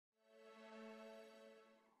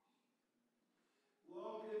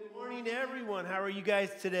morning, everyone. How are you guys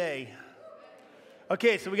today?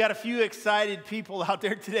 Okay, so we got a few excited people out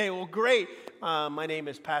there today. Well, great. My name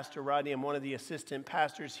is Pastor Rodney. I'm one of the assistant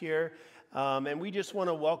pastors here. And we just want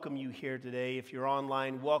to welcome you here today. If you're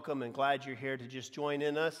online, welcome and glad you're here to just join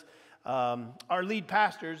in us. Our lead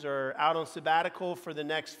pastors are out on sabbatical for the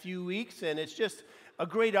next few weeks, and it's just a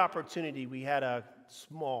great opportunity. We had a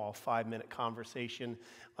small 5-minute conversation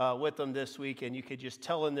with them this week, and you could just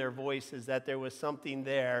tell in their voices that there was something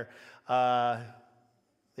there.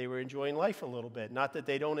 They were enjoying life a little bit. Not that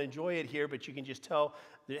they don't enjoy it here, but you can just tell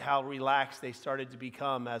how relaxed they started to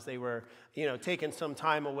become as they were, taking some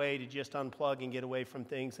time away to just unplug and get away from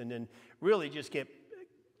things, and then really just get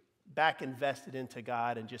back invested into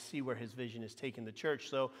God and just see where his vision is taking the church.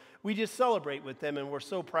 So we just celebrate with them, and we're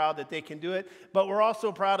so proud that they can do it. But we're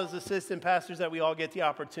also proud as assistant pastors that we all get the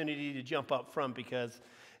opportunity to jump up front because,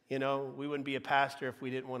 we wouldn't be a pastor if we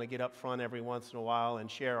didn't want to get up front every once in a while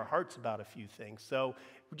and share our hearts about a few things. So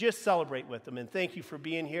just celebrate with them, and thank you for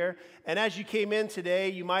being here. And as you came in today,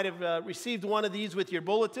 you might have received one of these with your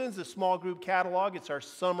bulletins, the small group catalog. It's our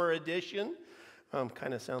summer edition.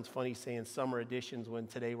 Kind of sounds funny saying summer editions when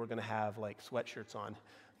today we're going to have like sweatshirts on,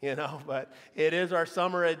 but it is our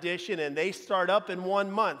summer edition, and they start up in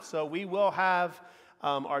 1 month. So we will have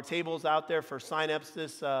our tables out there for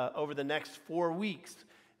sign-ups over the next 4 weeks.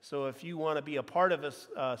 So if you want to be a part of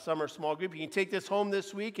a summer small group, you can take this home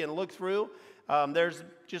this week and look through. There's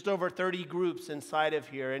just over 30 groups inside of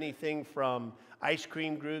here, anything from ice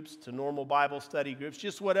cream groups to normal Bible study groups,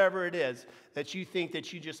 just whatever it is that you think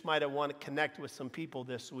that you just might have want to connect with some people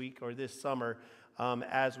this week or this summer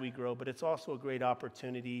as we grow. But it's also a great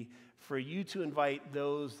opportunity for you to invite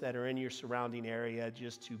those that are in your surrounding area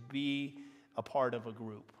just to be a part of a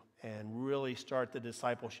group and really start the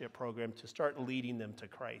discipleship program to start leading them to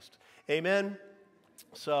Christ. Amen?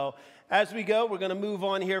 So as we go, we're going to move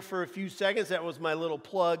on here for a few seconds. That was my little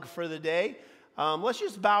plug for the day. Let's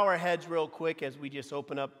just bow our heads real quick as we just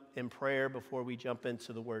open up in prayer before we jump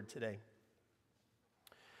into the word today.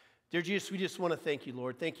 Dear Jesus, we just want to thank you,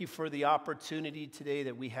 Lord. Thank you for the opportunity today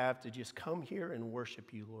that we have to just come here and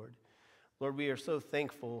worship you, Lord. Lord, we are so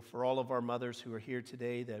thankful for all of our mothers who are here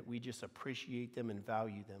today that we just appreciate them and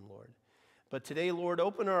value them, Lord. But today, Lord,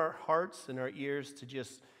 open our hearts and our ears to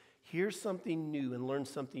just hear something new and learn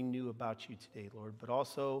something new about you today, Lord. But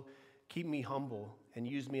also keep me humble and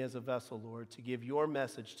use me as a vessel, Lord, to give your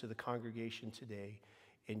message to the congregation today.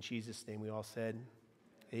 In Jesus' name, we all said,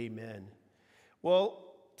 amen. Well,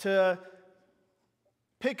 to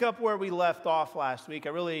pick up where we left off last week, I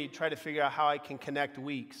really tried to figure out how I can connect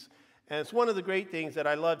weeks. And it's one of the great things that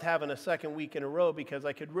I loved having a second week in a row because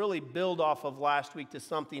I could really build off of last week to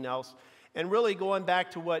something else and really going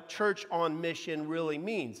back to what church on mission really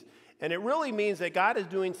means. And it really means that God is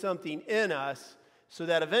doing something in us so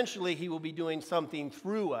that eventually he will be doing something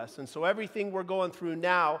through us. And so everything we're going through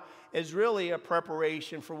now is really a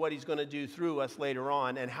preparation for what he's going to do through us later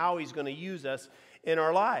on and how he's going to use us in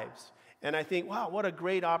our lives. And I think, wow, what a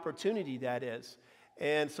great opportunity that is.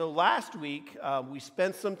 And so last week, we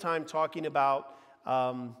spent some time talking about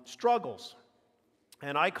struggles.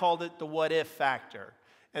 And I called it the what if factor.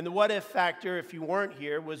 And the what if factor, if you weren't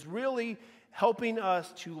here, was really helping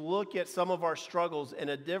us to look at some of our struggles in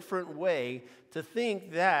a different way, to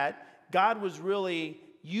think that God was really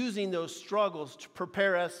using those struggles to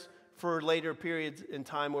prepare us for later periods in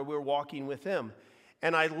time where we're walking with him.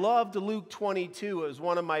 And I loved Luke 22. It was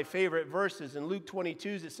one of my favorite verses. In Luke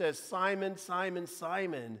 22, it says, Simon, Simon,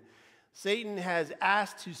 Simon, Satan has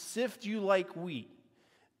asked to sift you like wheat.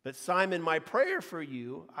 But Simon, my prayer for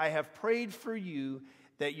you, I have prayed for you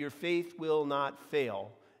that your faith will not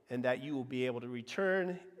fail and that you will be able to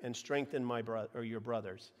return and strengthen your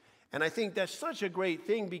brothers. And I think that's such a great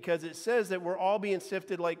thing because it says that we're all being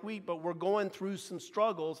sifted like wheat, but we're going through some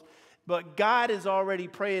struggles. But God is already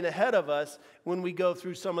praying ahead of us when we go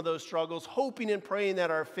through some of those struggles, hoping and praying that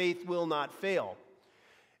our faith will not fail.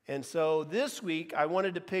 And so this week, I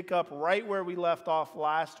wanted to pick up right where we left off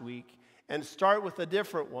last week and start with a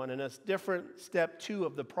different one and a different step 2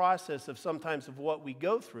 of the process of sometimes of what we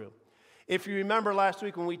go through. If you remember last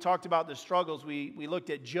week when we talked about the struggles, we looked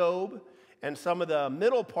at Job and some of the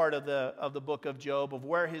middle part of the book of Job of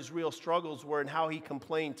where his real struggles were and how he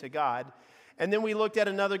complained to God. And then we looked at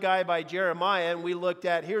another guy by Jeremiah, and we looked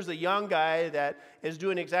at, here's a young guy that is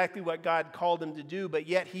doing exactly what God called him to do, but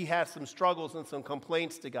yet he has some struggles and some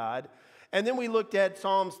complaints to God. And then we looked at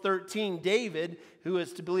Psalms 13, David, who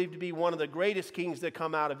is believed to be one of the greatest kings that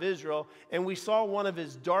come out of Israel, and we saw one of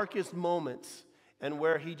his darkest moments and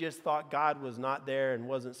where he just thought God was not there and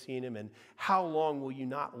wasn't seeing him, and how long will you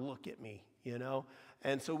not look at me,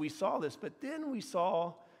 And so we saw this, but then we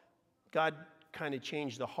saw God kind of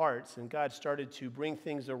changed the hearts, and God started to bring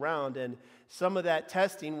things around, and some of that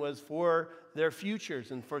testing was for their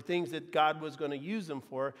futures and for things that God was going to use them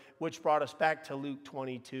for, which brought us back to Luke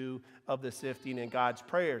 22 of the sifting and God's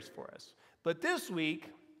prayers for us. But this week,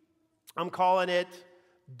 I'm calling it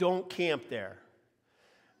Don't Camp There.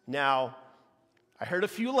 Now, I heard a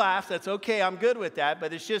few laughs. That's okay. I'm good with that.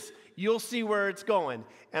 But it's just, you'll see where it's going.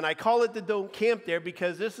 And I call it the Don't Camp There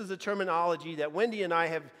because this is a terminology that Wendy and I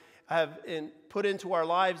have put into our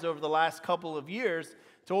lives over the last couple of years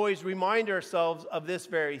to always remind ourselves of this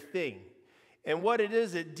very thing. And what it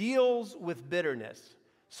is, it deals with bitterness.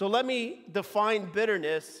 So let me define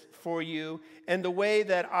bitterness for you and the way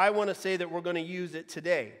that I want to say that we're going to use it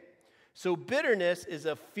today. So bitterness is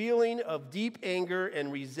a feeling of deep anger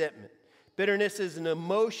and resentment. Bitterness is an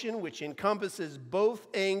emotion which encompasses both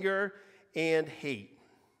anger and hate.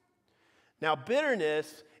 Now,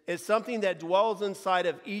 bitterness is something that dwells inside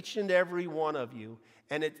of each and every one of you,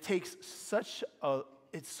 and it takes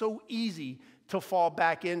it's so easy to fall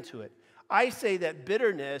back into it. I say that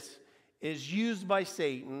bitterness is used by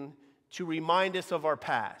Satan to remind us of our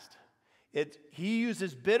past. He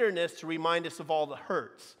uses bitterness to remind us of all the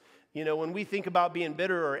hurts. You know, when we think about being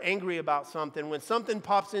bitter or angry about something, when something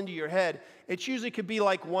pops into your head, it usually could be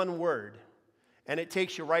like one word, and it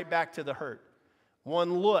takes you right back to the hurt.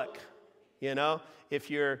 One look, you know. If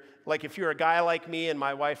you're a guy like me and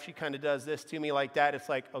my wife, she kind of does this to me like that, it's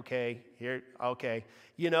like, okay.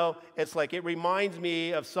 You know, it's like it reminds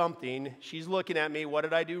me of something. She's looking at me. What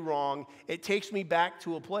did I do wrong? It takes me back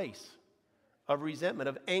to a place of resentment,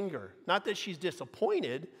 of anger. Not that she's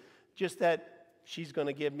disappointed, just that she's going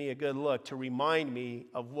to give me a good look to remind me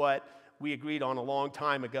of what we agreed on a long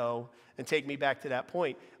time ago and take me back to that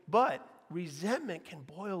point. But resentment can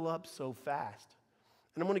boil up so fast.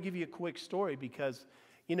 And I'm going to give you a quick story because,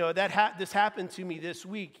 you know, this happened to me this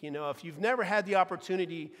week. You know, if you've never had the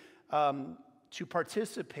opportunity to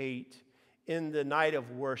participate in the night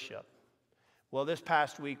of worship, well, this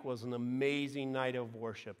past week was an amazing night of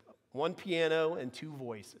worship. One piano and two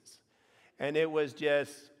voices. And it was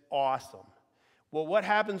just awesome. Well, what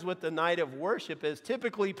happens with the night of worship is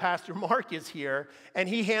typically Pastor Mark is here, and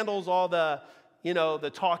he handles all the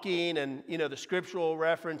talking and, the scriptural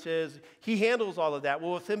references. He handles all of that.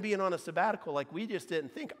 Well, with him being on a sabbatical, we just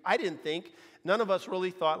didn't think. I didn't think. None of us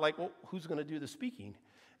really thought, well, who's going to do the speaking?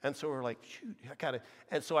 And so we're like, shoot, I got to.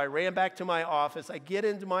 And so I ran back to my office. I get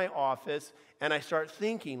into my office, and I start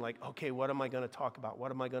thinking, okay, what am I going to talk about? What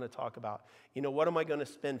am I going to talk about? What am I going to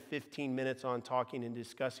spend 15 minutes on talking and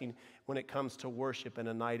discussing when it comes to worship and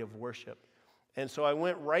a night of worship? And so I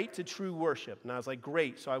went right to true worship. And I was like,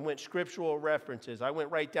 great. So I went scriptural references. I went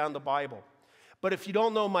right down the Bible. But if you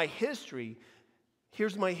don't know my history,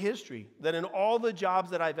 here's my history. That in all the jobs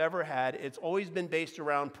that I've ever had, it's always been based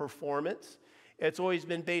around performance. It's always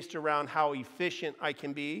been based around how efficient I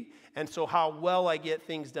can be. And so how well I get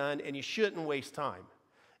things done. And you shouldn't waste time.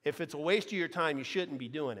 If it's a waste of your time, you shouldn't be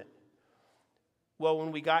doing it. Well,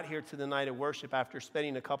 when we got here to the night of worship, after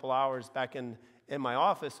spending a couple hours back in my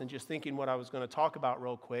office and just thinking what I was going to talk about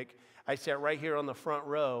real quick, I sat right here on the front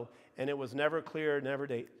row, and it was never clear, never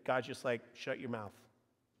day. God's just like, shut your mouth.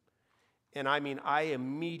 And I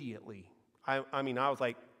immediately, I was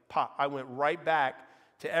like, pop. I went right back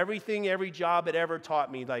to everything, every job it ever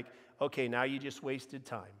taught me, okay, now you just wasted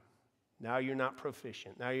time. Now you're not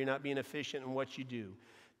proficient. Now you're not being efficient in what you do.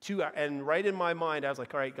 And right in my mind, I was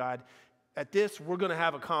like, all right, God, at this, we're going to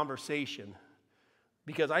have a conversation.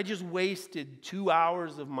 Because I just wasted 2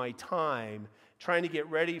 hours of my time trying to get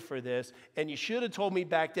ready for this. And you should have told me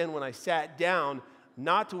back then when I sat down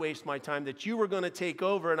not to waste my time, that you were going to take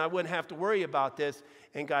over and I wouldn't have to worry about this.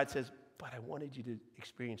 And God says, but I wanted you to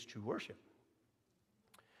experience true worship.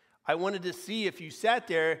 I wanted to see if you sat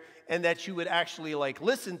there and that you would actually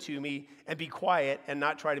listen to me and be quiet and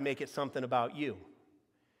not try to make it something about you.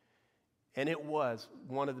 And it was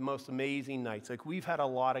one of the most amazing nights. We've had a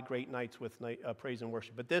lot of great nights with praise and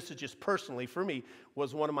worship. But this is just personally, for me,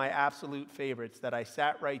 was one of my absolute favorites that I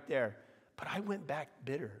sat right there. But I went back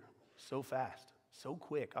bitter so fast, so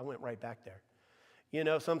quick. I went right back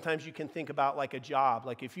there. Sometimes you can think about a job.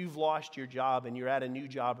 If you've lost your job and you're at a new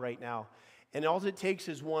job right now, and all it takes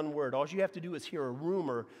is one word. All you have to do is hear a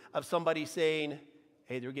rumor of somebody saying,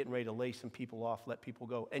 hey, they're getting ready to lay some people off, let people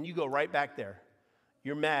go. And you go right back there.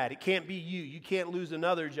 You're mad. It can't be you. You can't lose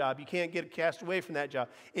another job. You can't get cast away from that job.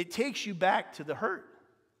 It takes you back to the hurt.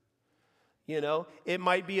 It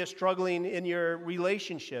might be a struggling in your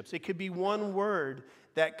relationships. It could be one word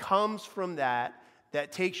that comes from that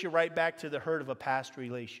takes you right back to the hurt of a past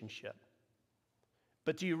relationship.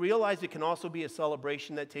 But do you realize it can also be a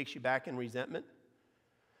celebration that takes you back in resentment?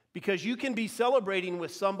 Because you can be celebrating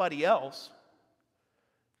with somebody else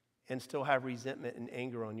and still have resentment and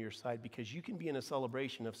anger on your side, because you can be in a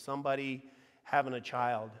celebration of somebody having a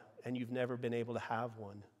child and you've never been able to have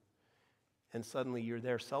one. And suddenly you're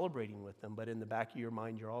there celebrating with them, but in the back of your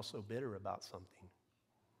mind, you're also bitter about something.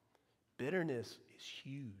 Bitterness is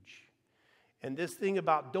huge. And this thing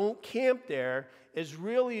about don't camp there is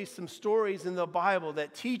really some stories in the Bible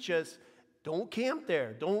that teach us don't camp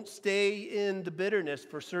there. Don't stay in the bitterness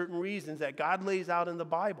for certain reasons that God lays out in the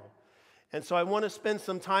Bible. And so I want to spend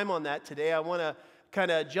some time on that today. I want to kind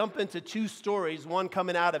of jump into two stories, one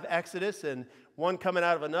coming out of Exodus and one coming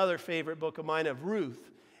out of another favorite book of mine of Ruth.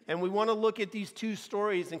 And we want to look at these two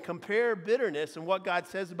stories and compare bitterness and what God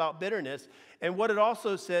says about bitterness and what it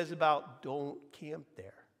also says about don't camp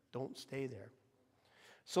there. Don't stay there.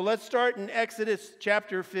 So let's start in Exodus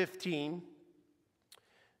chapter 15,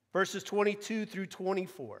 verses 22 through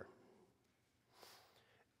 24.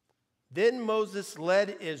 Then Moses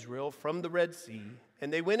led Israel from the Red Sea,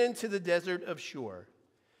 and they went into the desert of Shur.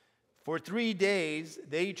 For 3 days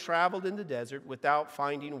they traveled in the desert without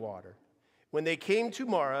finding water. When they came to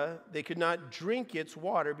Marah, they could not drink its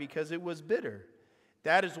water because it was bitter.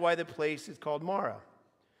 That is why the place is called Marah.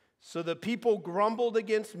 So the people grumbled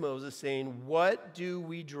against Moses, saying, "What do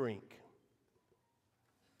we drink?"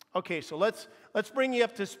 Okay, so let's bring you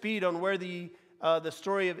up to speed on where the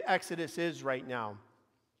story of Exodus is right now.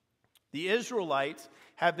 The Israelites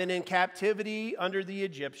have been in captivity under the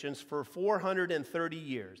Egyptians for 430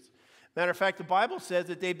 years. Matter of fact, the Bible says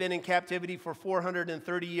that they've been in captivity for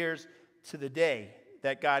 430 years to the day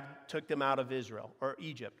that God took them out of Israel or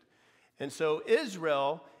Egypt. And so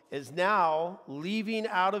Israel is now leaving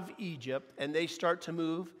out of Egypt, and they start to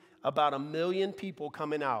move. About 1 million people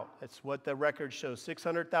coming out. That's what the record shows.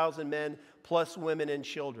 600,000 men plus women and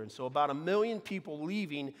children. So about 1 million people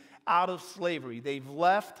leaving out of slavery. They've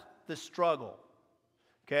left the struggle.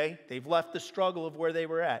 Okay? They've left the struggle of where they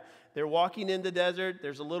were at. They're walking in the desert.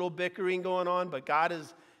 There's a little bickering going on, but God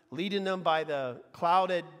is leading them by the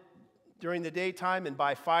cloud during the daytime and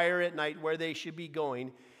by fire at night where they should be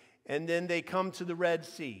going. And then they come to the Red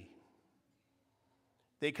Sea.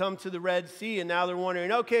 They come to the Red Sea, and now they're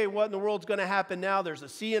wondering, okay, what in the world's going to happen now? There's a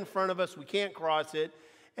sea in front of us. We can't cross it.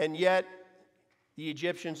 And yet, the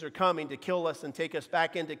Egyptians are coming to kill us and take us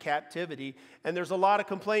back into captivity. And there's a lot of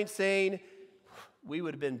complaints saying, we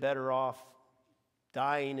would have been better off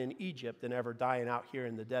dying in Egypt than ever dying out here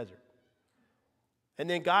in the desert. And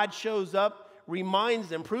then God shows up, reminds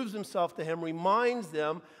them, proves himself to them, reminds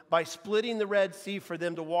them by splitting the Red Sea for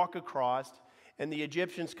them to walk across. And the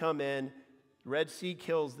Egyptians come in. The Red Sea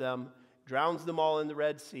kills them, drowns them all in the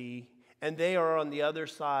Red Sea, and they are on the other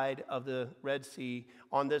side of the Red Sea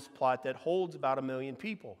on this plot that holds about 1 million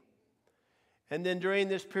people. And then during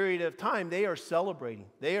this period of time, they are celebrating,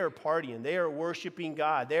 they are partying, they are worshiping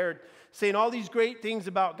God, they're saying all these great things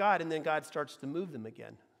about God, and then God starts to move them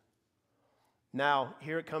again. Now,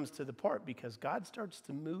 here it comes to the part, because God starts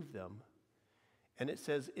to move them, and it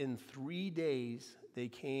says in 3 days they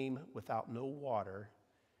came without no water,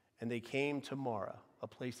 and they came to Marah, a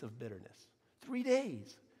place of bitterness. 3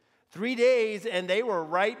 days. 3 days, and they were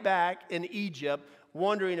right back in Egypt,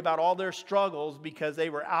 wondering about all their struggles because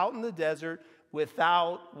they were out in the desert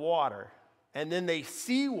without water. And then they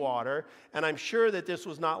see water, and I'm sure that this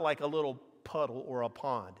was not like a little puddle or a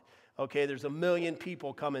pond. Okay, there's 1 million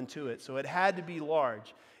people coming to it, so it had to be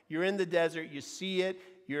large. You're in the desert, you see it,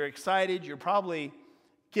 you're excited, you're probably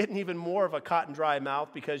getting even more of a cotton dry mouth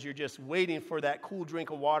because you're just waiting for that cool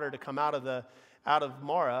drink of water to come out of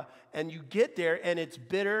Marah, and you get there and it's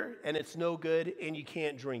bitter and it's no good and you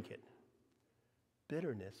can't drink it.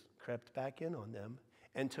 Bitterness crept back in on them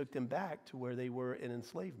and took them back to where they were in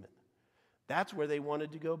enslavement. That's where they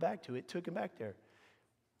wanted to go back to. It took them back there.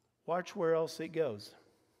 Watch where else it goes.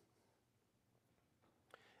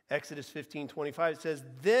 Exodus 15:25 says,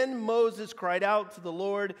 Then Moses cried out to the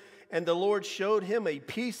Lord, and the Lord showed him a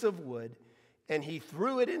piece of wood, and he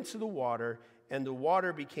threw it into the water, and the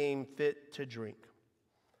water became fit to drink.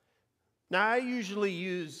 Now, I usually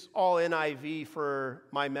use all NIV for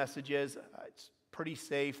my messages. It's pretty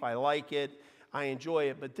safe. I like it. I enjoy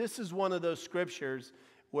it. But this is one of those scriptures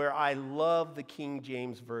where I love the King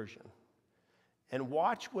James Version. And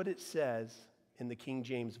watch what it says in the King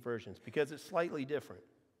James Versions, because it's slightly different.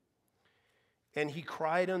 And he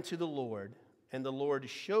cried unto the Lord, and the Lord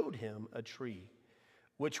showed him a tree,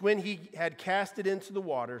 which when he had cast it into the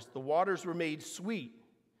waters were made sweet.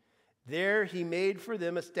 There he made for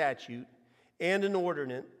them a statute and an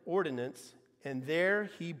ordinance, and there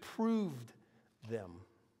he proved them.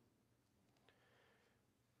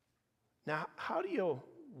 Now, how do you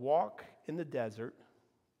walk in the desert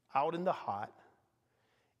out in the hot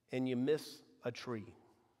and you miss a tree.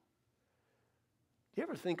 Do you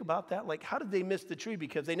ever think about that? Like, how did they miss the tree?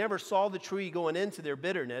 Because they never saw the tree going into their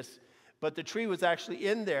bitterness, but the tree was actually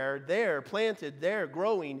in there, planted there,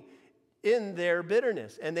 growing in their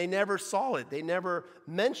bitterness. And they never saw it. They never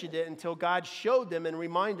mentioned it until God showed them and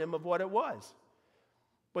reminded them of what it was.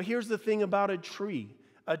 But here's the thing about a tree.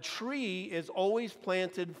 A tree is always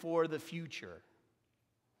planted for the future.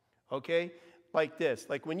 Okay? Like this.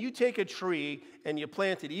 Like when you take a tree and you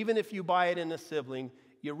plant it, even if you buy it in a sibling,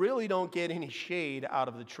 you really don't get any shade out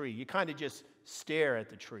of the tree. You kind of just stare at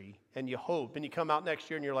the tree and you hope. And you come out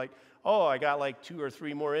next year and you're like, oh, I got like 2 or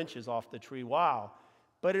 3 more inches off the tree. Wow.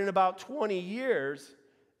 But in about 20 years,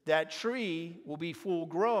 that tree will be full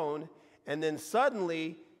grown, and then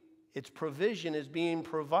suddenly its provision is being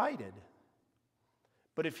provided.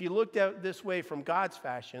 But if you looked at it this way from God's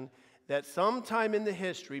fashion, that sometime in the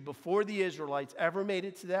history, before the Israelites ever made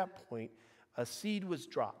it to that point, a seed was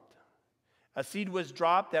dropped. A seed was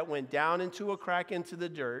dropped that went down into a crack into the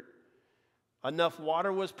dirt. Enough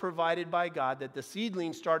water was provided by God that the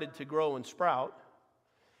seedling started to grow and sprout.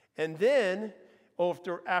 And then,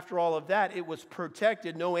 after all of that, it was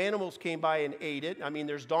protected. No animals came by and ate it. I mean,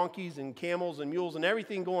 there's donkeys and camels and mules and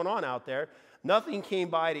everything going on out there. Nothing came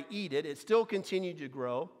by to eat it. It still continued to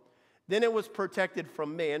grow. Then it was protected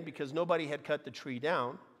from man because nobody had cut the tree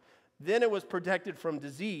down. Then it was protected from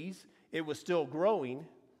disease. It was still growing.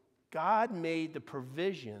 God made the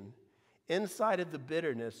provision inside of the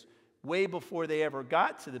bitterness way before they ever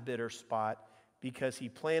got to the bitter spot because he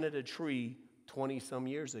planted a tree 20-some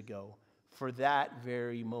years ago for that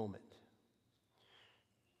very moment.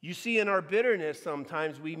 You see, in our bitterness,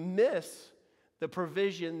 sometimes we miss the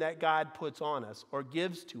provision that God puts on us or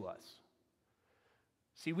gives to us.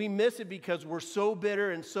 See, we miss it because we're so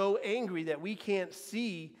bitter and so angry that we can't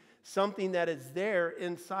see something that is there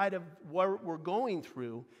inside of what we're going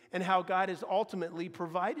through and how God has ultimately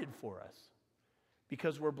provided for us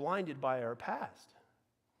because we're blinded by our past.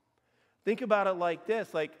 Think about it like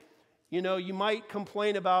this. Like, you might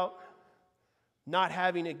complain about not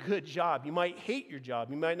having a good job. You might hate your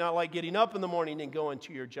job. You might not like getting up in the morning and going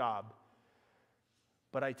to your job.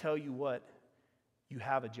 But I tell you what, you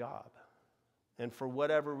have a job. And for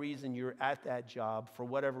whatever reason you're at that job, for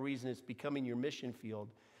whatever reason it's becoming your mission field,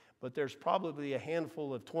 but there's probably a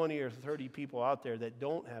handful of 20 or 30 people out there that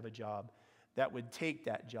don't have a job that would take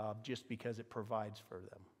that job just because it provides for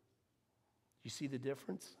them. You see the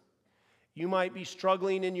difference? You might be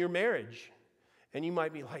struggling in your marriage, and you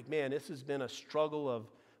might be like, man, this has been a struggle of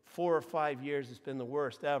 4 or 5 years. It's been the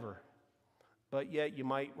worst ever. But yet you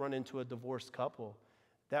might run into a divorced couple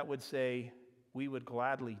that would say, we would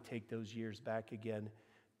gladly take those years back again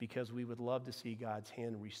because we would love to see God's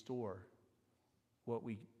hand restore what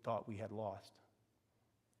we thought we had lost.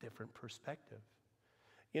 Different perspective.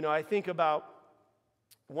 I think about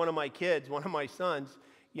one of my kids, one of my sons,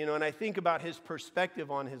 and I think about his perspective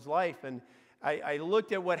on his life. And I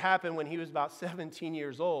looked at what happened when he was about 17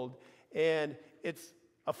 years old. And it's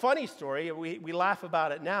a funny story. We laugh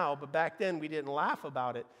about it now, but back then we didn't laugh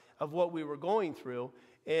about it, of what we were going through.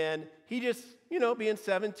 And he just, being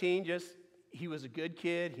 17, he was a good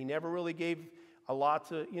kid. He never really gave a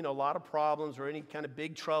lot of problems or any kind of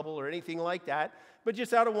big trouble or anything like that. But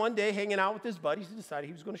just out of one day hanging out with his buddies, he decided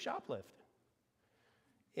he was going to shoplift.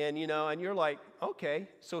 And, and you're like, okay.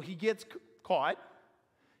 So he gets caught.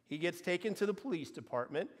 He gets taken to the police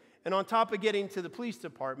department. And on top of getting to the police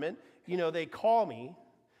department, they call me.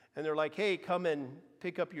 And they're like, hey, come and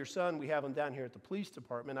pick up your son. We have him down here at the police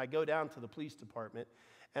department. I go down to the police department.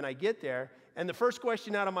 And I get there. And the first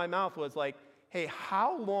question out of my mouth was like, hey,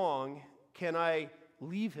 how long can I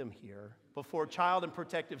leave him here before Child and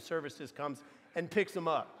Protective Services comes and picks him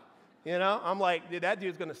up? I'm like, dude, that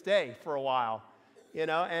dude's going to stay for a while.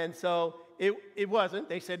 And so it wasn't.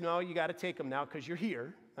 They said, no, you got to take him now because you're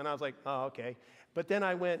here. And I was like, oh, okay. But then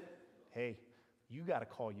I went, hey, you got to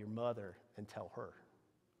call your mother and tell her.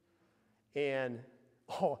 And,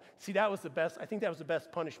 see, that was the best. I think that was the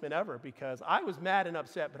best punishment ever because I was mad and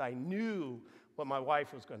upset, but I knew what my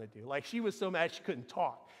wife was going to do. Like, she was so mad she couldn't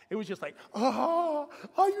talk. It was just like, oh,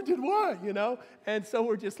 you did what, And so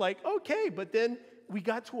we're just like, okay. But then we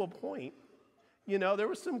got to a point, there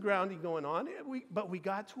was some grounding going on, but we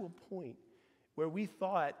got to a point where we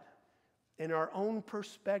thought in our own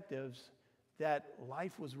perspectives that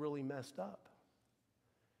life was really messed up.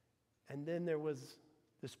 And then there was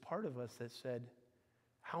this part of us that said,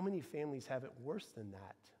 how many families have it worse than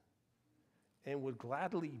that and would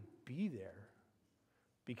gladly be there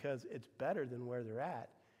because it's better than where they're at?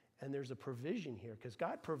 And there's a provision here because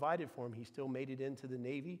God provided for him. He still made it into the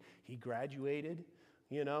Navy. He graduated.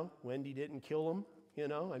 Wendy didn't kill him,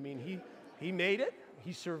 I mean, he made it.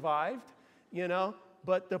 He survived,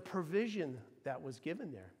 but the provision that was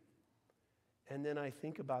given there. And then I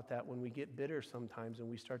think about that when we get bitter sometimes and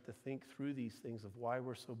we start to think through these things of why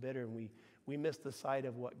we're so bitter, and we miss the sight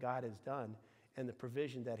of what God has done and the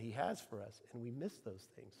provision that he has for us, and we miss those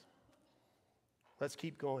things. Let's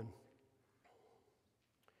keep going.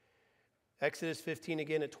 Exodus 15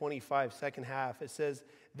 again at 25, second half. It says,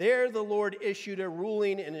 "There the Lord issued a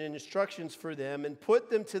ruling and instructions for them and put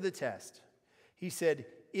them to the test. He said,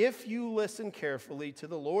 'If you listen carefully to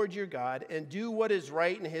the Lord your God and do what is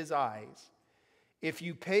right in his eyes, if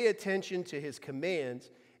you pay attention to his commands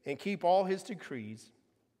and keep all his decrees,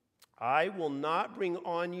 I will not bring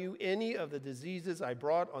on you any of the diseases I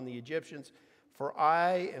brought on the Egyptians, for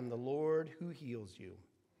I am the Lord who heals you.'"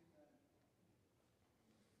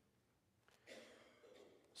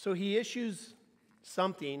 So he issues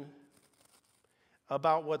something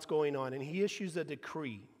about what's going on, and he issues a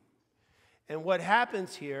decree. And what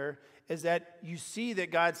happens here is that you see that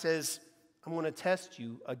God says, "I'm going to test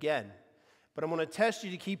you again, but I'm going to test you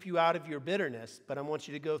to keep you out of your bitterness, but I want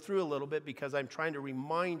you to go through a little bit because I'm trying to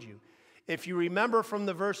remind you." If you remember from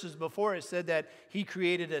the verses before, it said that he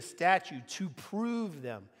created a statute to prove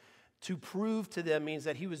them. To prove to them means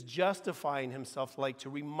that he was justifying himself, like to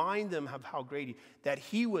remind them of how great that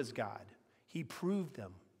he was God. He proved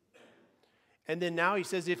them. And then now he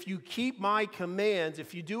says, if you keep my commands,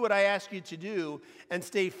 if you do what I ask you to do and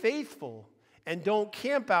stay faithful and don't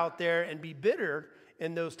camp out there and be bitter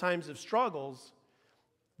in those times of struggles,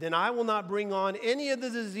 then I will not bring on any of the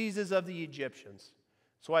diseases of the Egyptians.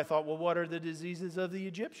 So I thought, well, what are the diseases of the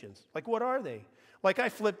Egyptians? Like, what are they? Like, I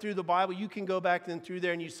flipped through the Bible. You can go back then through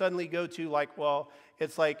there and you suddenly go to like, well,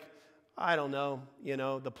 it's like, I don't know,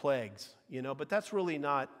 the plagues, but that's really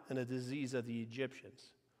not a disease of the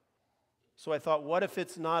Egyptians. So I thought, what if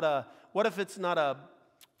it's not a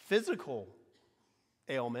physical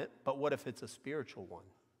ailment, but what if it's a spiritual one?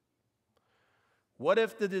 What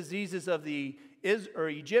if the diseases of the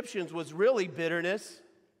Egyptians was really bitterness,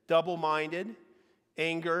 double-minded,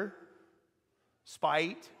 anger,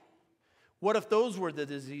 spite? What if those were the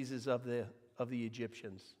diseases of the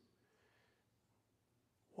Egyptians?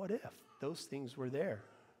 What if those things were there?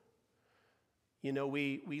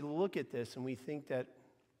 We look at this and we think that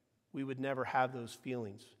we would never have those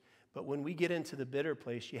feelings. But when we get into the bitter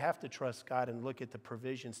place, you have to trust God and look at the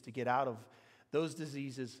provisions to get out of those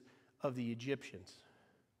diseases of the Egyptians,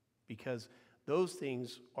 because those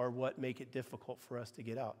things are what make it difficult for us to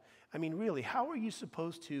get out. I mean, really, how are you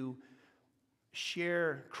supposed to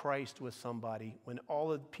share Christ with somebody when all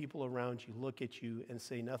the people around you look at you and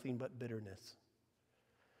say nothing but bitterness?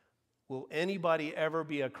 Will anybody ever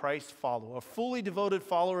be a Christ follower, a fully devoted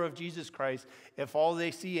follower of Jesus Christ, if all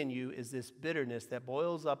they see in you is this bitterness that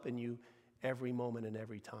boils up in you every moment and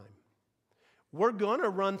every time? We're going to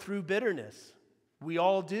run through bitterness. We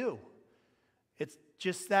all do. It's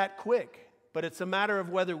just that quick. But it's a matter of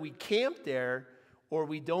whether we camp there or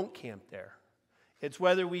we don't camp there. It's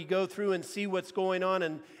whether we go through and see what's going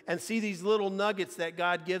on and see these little nuggets that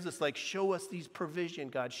God gives us, like, show us these provision,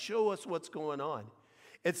 God. Show us what's going on.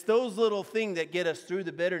 It's those little things that get us through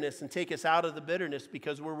the bitterness and take us out of the bitterness,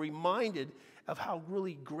 because we're reminded of how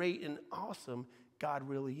really great and awesome God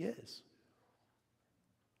really is.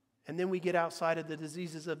 And then we get outside of the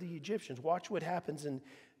diseases of the Egyptians. Watch what happens in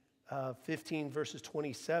 15 verses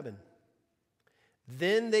 27.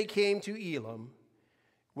 Then they came to Elam,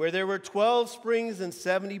 where there were 12 springs and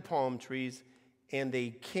 70 palm trees, and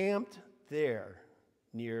they camped there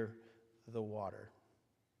near the water.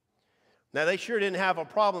 Now, they sure didn't have a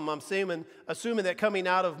problem. I'm assuming that coming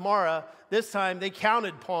out of Mara, this time they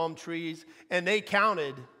counted palm trees and they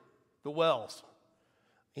counted the wells.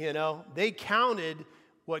 They counted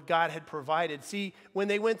what God had provided. See, when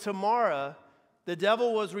they went to Mara, the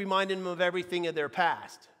devil was reminding them of everything of their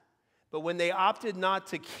past. But when they opted not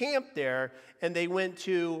to camp there and they went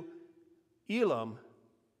to Elam,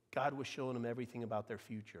 God was showing them everything about their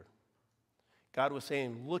future. God was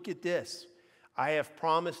saying, look at this. I have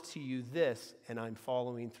promised to you this, and I'm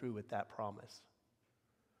following through with that promise.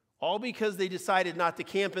 All because they decided not to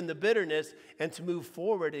camp in the bitterness and to move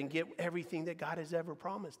forward and get everything that God has ever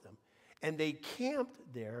promised them. And they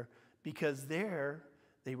camped there because there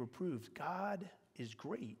they were proved God is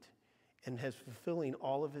great and has fulfilling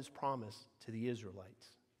all of his promise to the Israelites.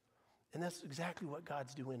 And that's exactly what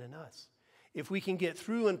God's doing in us. If we can get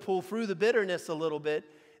through and pull through the bitterness a little bit,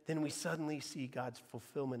 then we suddenly see God's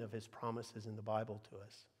fulfillment of his promises in the Bible to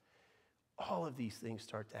us. All of these things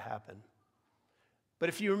start to happen. But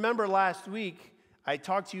if you remember last week, I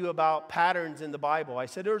talked to you about patterns in the Bible. I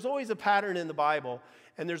said there's always a pattern in the Bible,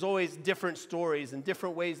 and there's always different stories and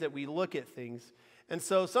different ways that we look at things. And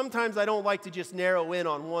so sometimes I don't like to just narrow in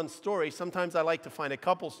on one story. Sometimes I like to find a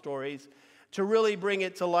couple stories to really bring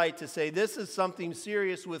it to light, to say this is something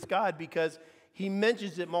serious with God because he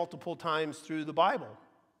mentions it multiple times through the Bible.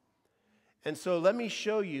 And so let me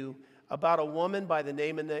show you about a woman by the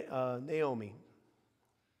name of Naomi.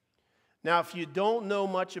 Now, if you don't know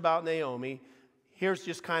much about Naomi, here's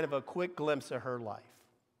just kind of a quick glimpse of her life.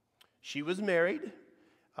 She was married.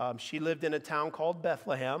 She lived in a town called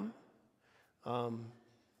Bethlehem.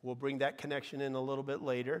 We'll bring that connection in a little bit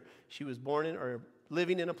later. She was born in or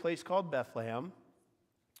living in a place called Bethlehem.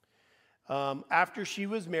 After she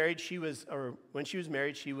was married, when she was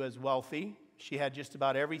married, she was wealthy. She had just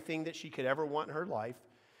about everything that she could ever want in her life.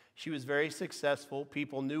 She was very successful.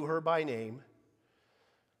 People knew her by name.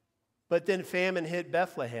 But then famine hit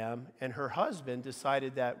Bethlehem, and her husband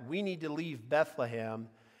decided that we need to leave Bethlehem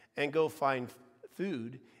and go find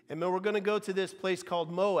food. And then we're going to go to this place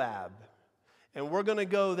called Moab. And we're going to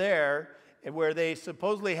go there where they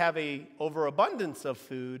supposedly have an overabundance of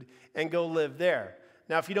food and go live there.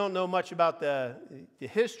 Now, if you don't know much about the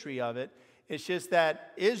history of it, it's just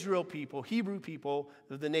that Israel people, Hebrew people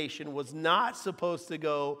of the nation, was not supposed to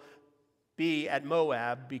go be at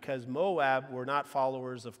Moab because Moab were not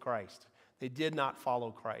followers of Christ. They did not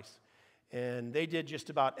follow Christ. And they did just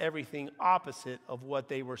about everything opposite of what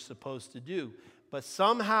they were supposed to do. But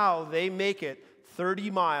somehow they make it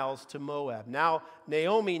 30 miles to Moab. Now,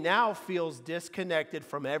 Naomi now feels disconnected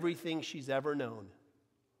from everything she's ever known.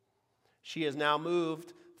 She has now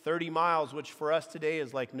moved 30 miles, which for us today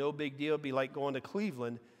is like no big deal. It'd be like going to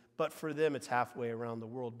Cleveland. But for them, it's halfway around the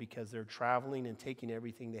world because they're traveling and taking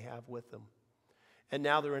everything they have with them. And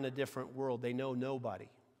now they're in a different world. They know nobody.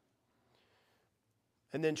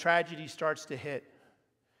 And then tragedy starts to hit.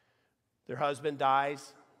 Their husband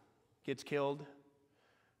dies, gets killed.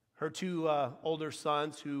 Her two older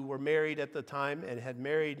sons, who were married at the time and had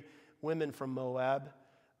married women from Moab,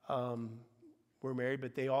 were married,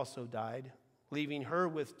 but they also died, leaving her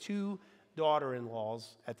with two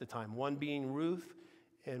daughter-in-laws at the time, one being Ruth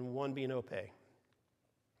and one being Opeh.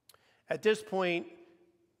 At this point,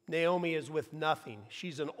 Naomi is with nothing.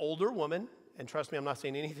 She's an older woman, and trust me, I'm not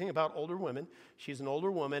saying anything about older women. She's an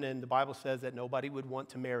older woman, and the Bible says that nobody would want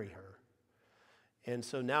to marry her. And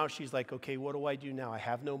so now she's like, okay, what do I do now? I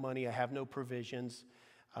have no money. I have no provisions.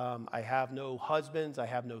 I have no husbands. I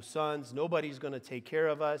have no sons. Nobody's going to take care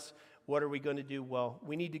of us. What are we going to do? Well,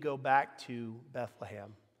 we need to go back to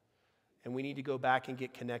Bethlehem, and we need to go back and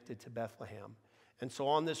get connected to Bethlehem. And so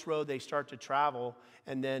on this road, they start to travel,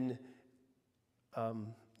 and then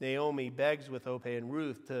Naomi begs with Opeh and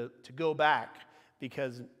Ruth to go back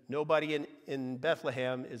because nobody in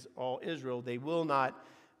Bethlehem is all Israel. They will not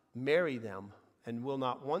marry them and will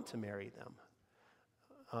not want to marry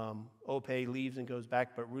them. Opeh leaves and goes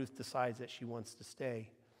back, but Ruth decides that she wants to stay.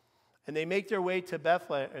 And they make their way to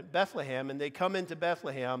Bethlehem, and they come into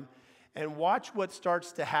Bethlehem, and watch what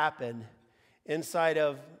starts to happen inside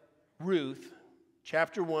of Ruth,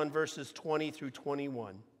 chapter 1, verses 20 through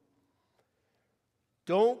 21.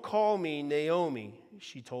 Don't call me Naomi,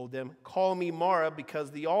 she told them. Call me Mara, because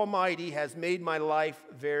the Almighty has made my life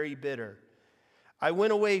very bitter. I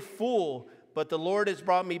went away full, but the Lord has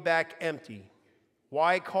brought me back empty.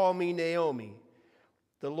 Why call me Naomi?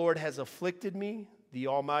 The Lord has afflicted me. The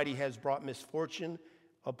Almighty has brought misfortune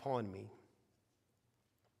upon me.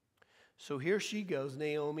 So here she goes,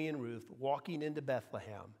 Naomi and Ruth, walking into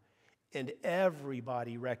Bethlehem. And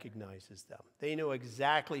everybody recognizes them. They know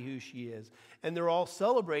exactly who she is. And they're all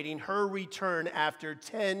celebrating her return after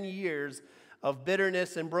 10 years of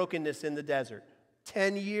bitterness and brokenness in the desert.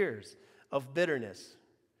 10 years of bitterness.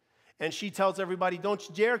 And she tells everybody, don't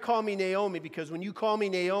you dare call me Naomi, because when you call me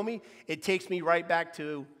Naomi, it takes me right back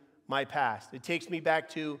to my past. It takes me back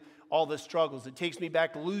to all the struggles. It takes me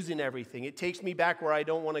back to losing everything. It takes me back where I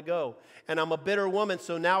don't want to go. And I'm a bitter woman,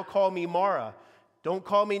 so now call me Mara. Don't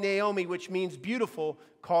call me Naomi, which means beautiful.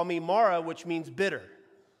 Call me Mara, which means bitter.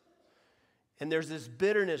 And there's this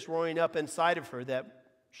bitterness roaring up inside of her that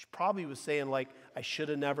she probably was saying, like, I should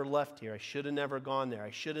have never left here. I should have never gone there.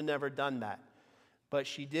 I should have never done that. But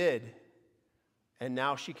she did. And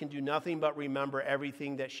now she can do nothing but remember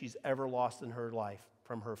everything that she's ever lost in her life,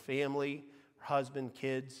 from her family, her husband,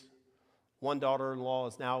 kids. One daughter-in-law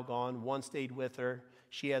is now gone. One stayed with her.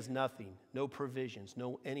 She has nothing, no provisions,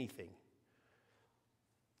 no anything.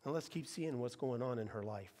 Now let's keep seeing what's going on in her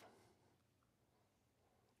life.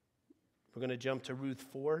 We're going to jump to Ruth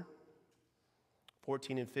 4,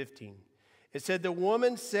 14 and 15. It said, the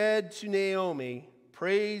woman said to Naomi,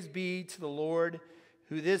 Praise be to the Lord,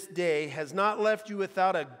 who this day has not left you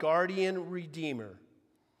without a guardian redeemer.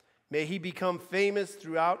 May he become famous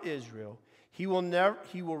throughout Israel. He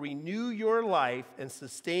will renew your life and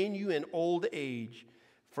sustain you in old age.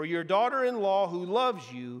 For your daughter-in-law who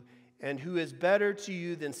loves you and who is better to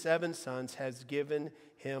you than 7 sons has given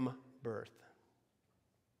him birth.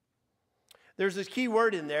 There's this key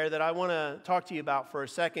word in there that I want to talk to you about for a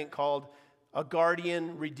second called a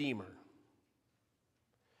guardian redeemer.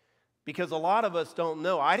 Because a lot of us don't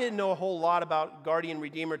know. I didn't know a whole lot about guardian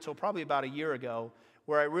redeemer until probably about a year ago,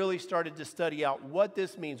 where I really started to study out what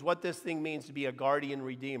this means, what this thing means to be a guardian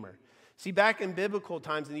redeemer. See, back in biblical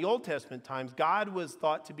times, in the Old Testament times, God was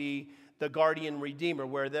thought to be the guardian redeemer,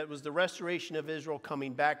 where that was the restoration of Israel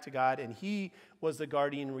coming back to God, and he was the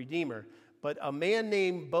guardian redeemer. But a man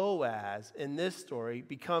named Boaz in this story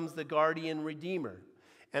becomes the guardian redeemer.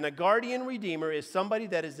 And a guardian redeemer is somebody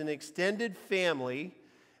that is an extended family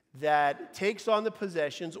that takes on the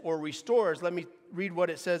possessions or restores. Let me read what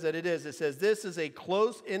it says that it is. It says, this is a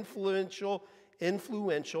close, influential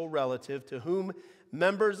relative to whom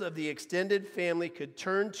members of the extended family could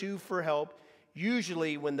turn to for help,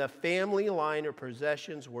 usually when the family line or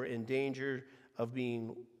possessions were in danger of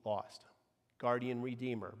being lost. Guardian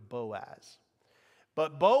redeemer, Boaz.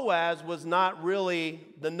 But Boaz was not really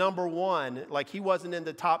the number one. Like, he wasn't in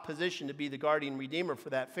the top position to be the guardian redeemer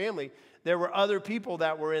for that family. There were other people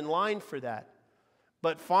that were in line for that.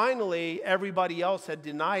 But finally, everybody else had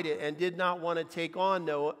denied it and did not want to take on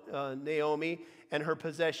Naomi and her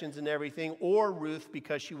possessions and everything, or Ruth,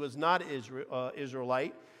 because she was not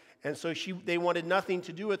Israelite. And so they wanted nothing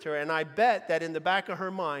to do with her. And I bet that in the back of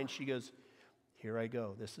her mind, she goes, here I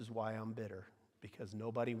go. This is why I'm bitter, because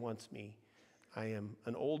nobody wants me. I am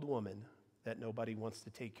an old woman that nobody wants to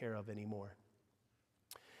take care of anymore.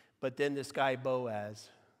 But then this guy Boaz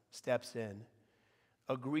steps in,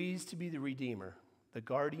 agrees to be the redeemer, the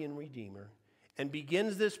guardian redeemer, and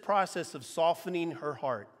begins this process of softening her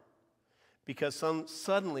heart, because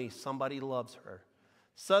suddenly somebody loves her.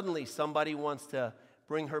 Suddenly somebody wants to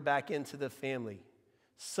bring her back into the family.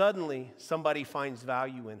 Suddenly somebody finds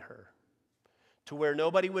value in her, to where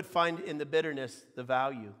nobody would find in the bitterness the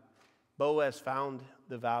value. Boaz found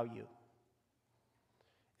the value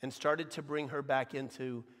and started to bring her back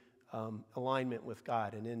into alignment with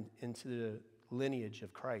God and into the lineage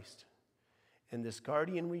of Christ. And this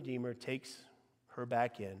guardian redeemer takes her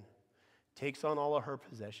back in, takes on all of her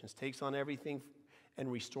possessions, takes on everything,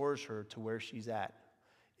 and restores her to where she's at,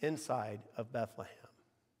 inside of Bethlehem.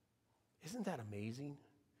 Isn't that amazing?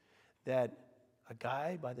 That a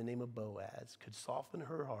guy by the name of Boaz could soften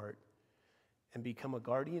her heart and become a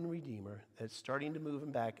guardian redeemer that's starting to move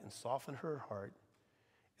him back and soften her heart.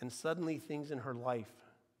 And suddenly things in her life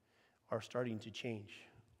are starting to change.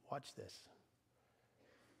 Watch this.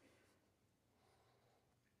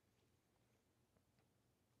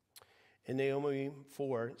 In Naomi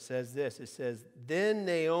 4, it says this. It says, then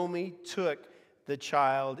Naomi took the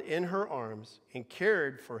child in her arms and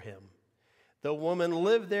cared for him. The woman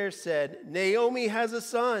lived there said, Naomi has a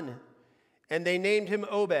son. And they named him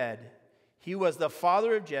Obed. He was the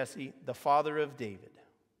father of Jesse, the father of David.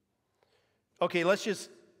 Okay, let's just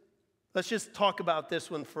talk about this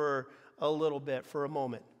one for a little bit, for a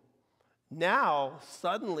moment. Now,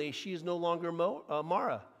 suddenly, she is no longer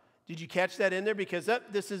Mara. Did you catch that in there? Because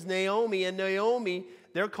this is Naomi, and Naomi,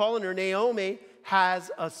 they're calling her Naomi, has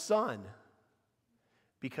a son.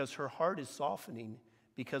 Because her heart is softening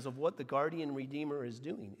because of what the guardian redeemer is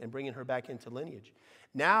doing and bringing her back into lineage.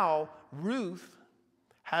 Now, Ruth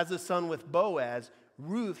has a son with Boaz.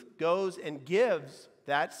 Ruth goes and gives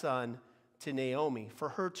that son to Naomi for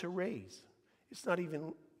her to raise. It's not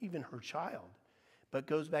even her child, but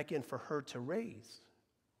goes back in for her to raise.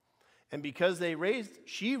 And because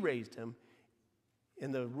she raised him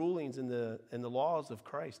in the rulings and the laws of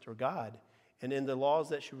Christ or God, and in the laws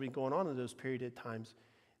that should be going on in those period of times,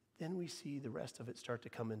 then we see the rest of it start to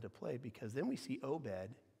come into play, because then we see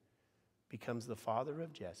Obed becomes the father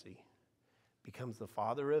of Jesse, becomes the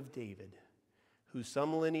father of David, who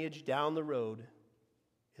some lineage down the road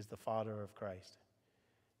is the father of Christ.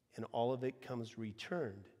 And all of it comes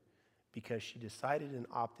returned because she decided and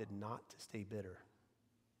opted not to stay bitter.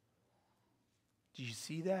 Do you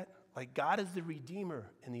see that? Like, God is the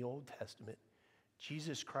Redeemer in the Old Testament.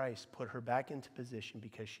 Jesus Christ put her back into position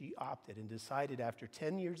because she opted and decided after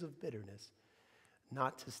 10 years of bitterness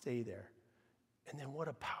not to stay there. And then what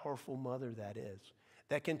a powerful mother that is,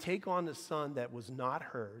 that can take on the son that was not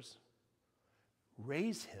hers,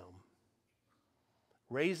 raise him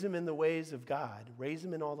in the ways of God, raise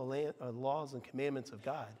him in all the laws and commandments of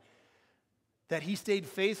God, that he stayed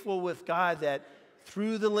faithful with God, that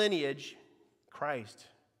through the lineage, Christ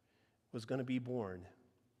was going to be born,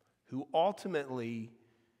 who ultimately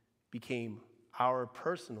became our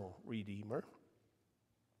personal Redeemer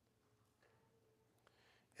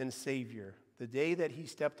and Savior. The day that he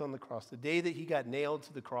stepped on the cross, the day that he got nailed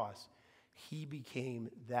to the cross, he became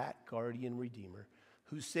that guardian Redeemer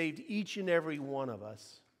who saved each and every one of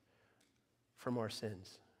us from our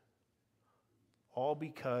sins. All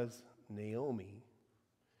because Naomi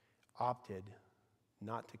opted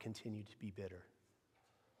not to continue to be bitter.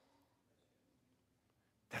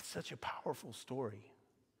 That's such a powerful story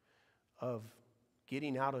of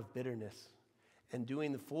getting out of bitterness and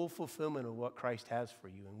doing the full fulfillment of what Christ has for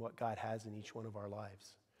you and what God has in each one of our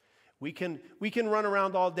lives. We can run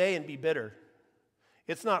around all day and be bitter.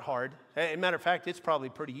 It's not hard. As a matter of fact, it's probably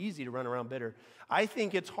pretty easy to run around bitter. I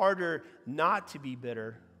think it's harder not to be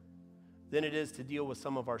bitter than it is to deal with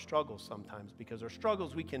some of our struggles sometimes, because our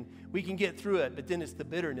struggles, we can get through it, but then it's the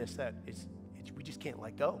bitterness that we just can't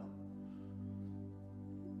let go.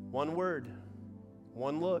 One word,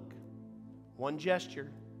 one look, one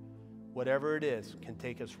gesture, whatever it is, can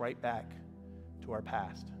take us right back to our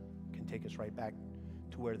past, can take us right back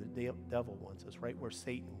to where the devil wants us, right where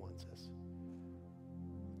Satan wants us.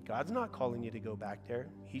 God's not calling you to go back there.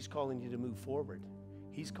 He's calling you to move forward.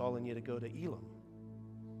 He's calling you to go to Elam.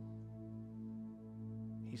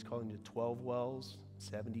 He's calling you to 12 wells,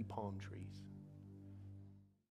 70 palm trees.